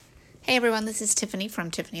Hey everyone, this is Tiffany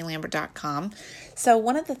from TiffanyLambert.com. So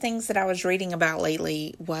one of the things that I was reading about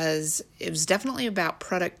lately was definitely about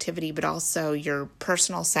productivity, but also your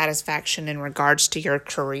personal satisfaction in regards to your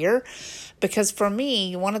career. Because for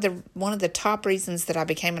me, one of the top reasons that I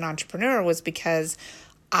became an entrepreneur was because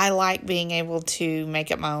I like being able to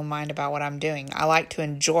make up my own mind about what I'm doing. I like to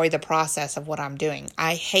enjoy the process of what I'm doing.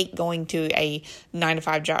 I hate going to a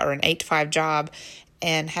 9-to-5 job or an 8-to-5 job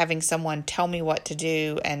and having someone tell me what to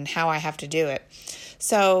do and how I have to do it.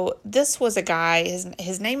 So this was a guy,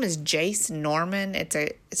 his name is Jace Norman.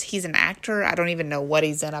 He's an actor. I don't even know what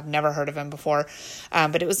he's in. I've never heard of him before.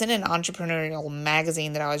 But it was in an entrepreneurial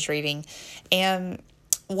magazine that I was reading. And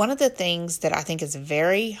one of the things that I think is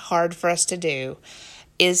very hard for us to do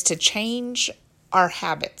is to change our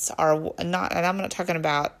habits, and I'm not talking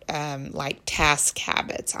about like task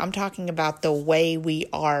habits. I'm talking about the way we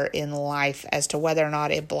are in life as to whether or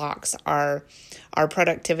not it blocks our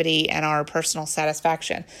productivity and our personal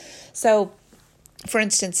satisfaction. So, for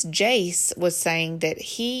instance, Jace was saying that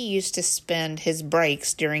he used to spend his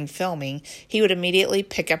breaks during filming. He would immediately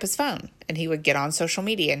pick up his phone and he would get on social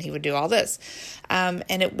media and he would do all this. And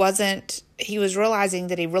he was realizing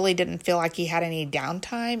that he really didn't feel like he had any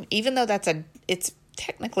downtime, even though it's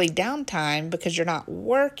technically downtime because you're not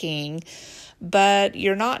working, but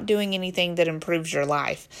you're not doing anything that improves your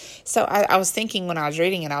life. So I was thinking when I was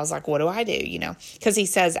reading it, I was like, what do I do? Because he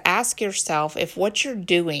says, ask yourself if what you're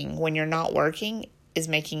doing when you're not working is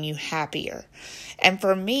making you happier. And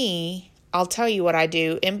for me, I'll tell you what I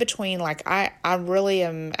do in between. Like I really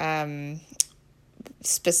am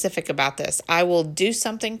specific about this. I will do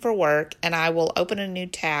something for work and I will open a new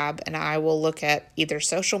tab and I will look at either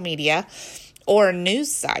social media or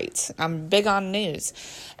news sites. I'm big on news.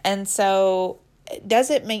 And so does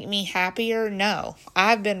it make me happier? No.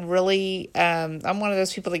 I've been really, I'm one of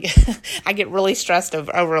those people that I get really stressed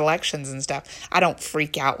over elections and stuff. I don't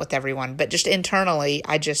freak out with everyone, but just internally,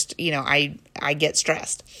 I get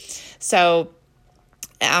stressed. So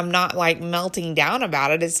I'm not like melting down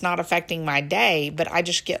about it. It's not affecting my day, but I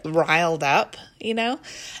just get riled up,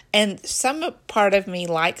 and some part of me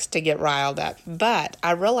likes to get riled up, but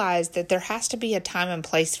I realize that there has to be a time and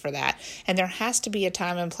place for that. And there has to be a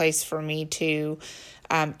time and place for me to,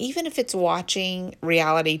 even if it's watching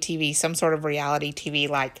reality TV, some sort of reality TV,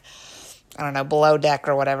 like, I don't know, Below Deck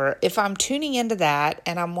or whatever. If I'm tuning into that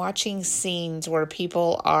and I'm watching scenes where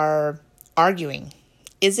people are arguing,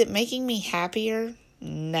 is it making me happier?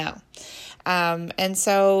 No. And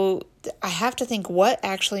so I have to think what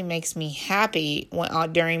actually makes me happy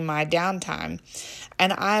during my downtime.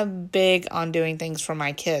 And I'm big on doing things for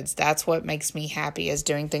my kids. That's what makes me happy, is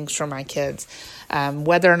doing things for my kids.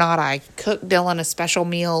 Whether or not I cook Dylan a special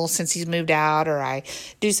meal since he's moved out, or I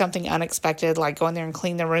do something unexpected, like go in there and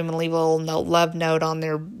clean their room and leave a little love note on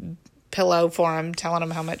their pillow for him, telling him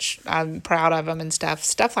how much I'm proud of him and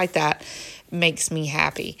stuff like that makes me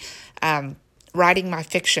happy. Writing my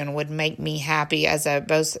fiction would make me happy as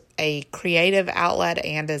both a creative outlet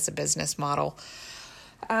and as a business model.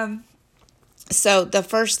 So the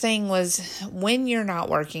first thing was, when you're not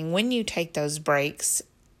working, when you take those breaks,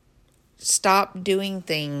 stop doing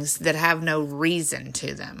things that have no reason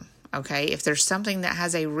to them. Okay? If there's something that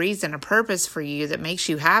has a reason, a purpose for you that makes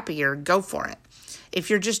you happier, go for it. If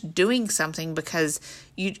you're just doing something because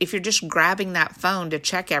if you're just grabbing that phone to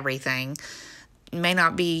check everything, may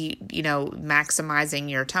not be, maximizing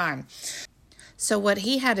your time. So what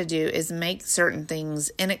he had to do is make certain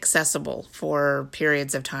things inaccessible for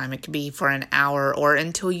periods of time. It could be for an hour or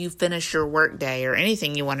until you finish your work day or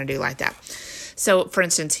anything you want to do like that. So, for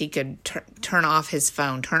instance, he could turn off his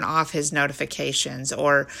phone, turn off his notifications,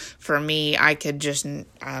 or for me, I could just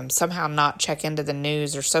somehow not check into the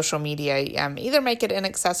news or social media, either make it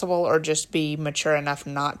inaccessible or just be mature enough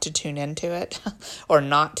not to tune into it or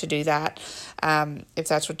not to do that, if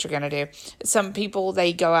that's what you're going to do. Some people,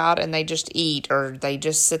 they go out and they just eat, or they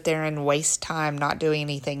just sit there and waste time not doing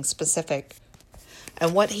anything specific.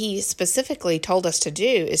 And what he specifically told us to do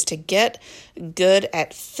is to get good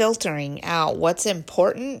at filtering out what's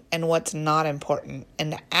important and what's not important,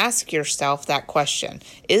 and to ask yourself that question.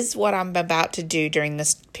 Is what I'm about to do during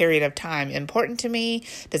this period of time important to me?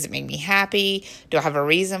 Does it make me happy? Do I have a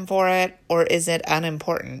reason for it? Or is it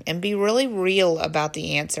unimportant? And be really real about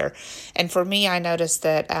the answer. And for me, I noticed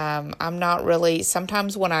that I'm not really,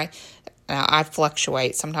 sometimes when now, I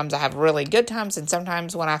fluctuate. Sometimes I have really good times, and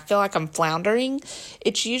sometimes when I feel like I'm floundering,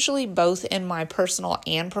 it's usually both in my personal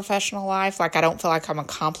and professional life. Like I don't feel like I'm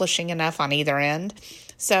accomplishing enough on either end.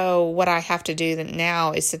 So what I have to do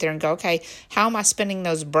now is sit there and go, okay, how am I spending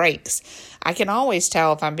those breaks? I can always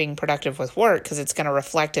tell if I'm being productive with work because it's going to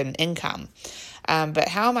reflect in income. But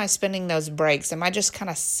how am I spending those breaks? Am I just kind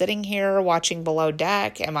of sitting here watching Below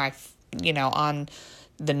Deck? Am I, on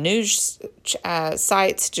the news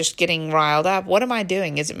sites just getting riled up? What am I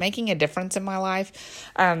doing? Is it making a difference in my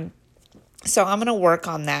life? So I'm going to work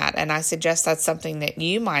on that, and I suggest that's something that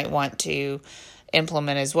you might want to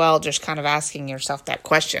implement as well, just kind of asking yourself that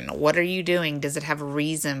question. What are you doing? Does it have a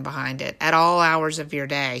reason behind it at all hours of your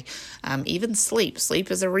day? Even sleep.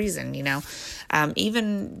 Sleep is a reason,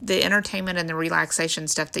 even the entertainment and the relaxation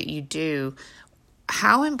stuff that you do.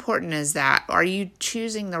 How important is that? Are you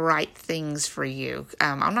choosing the right things for you?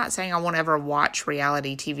 I'm not saying I won't ever watch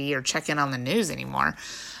reality TV or check in on the news anymore,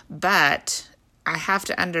 but I have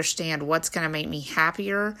to understand what's going to make me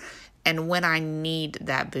happier and when I need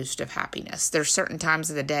that boost of happiness. There's certain times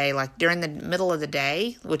of the day, like during the middle of the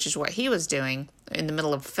day, which is what he was doing in the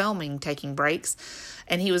middle of filming, taking breaks,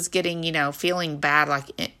 and he was getting, feeling bad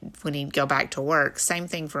when he'd go back to work. Same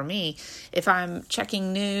thing for me. If I'm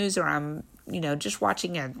checking news or I'm just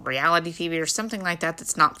watching a reality TV or something like that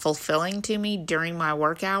that's not fulfilling to me during my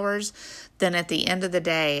work hours, then at the end of the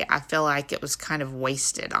day, I feel like it was kind of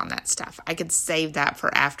wasted on that stuff. I could save that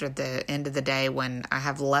for after the end of the day when I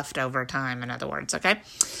have leftover time, in other words, okay?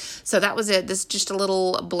 So that was it. This is just a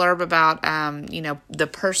little blurb about, the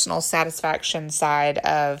personal satisfaction side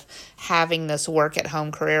of having this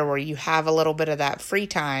work-at-home career where you have a little bit of that free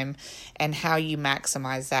time and how you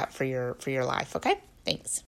maximize that for your life, okay? Thanks.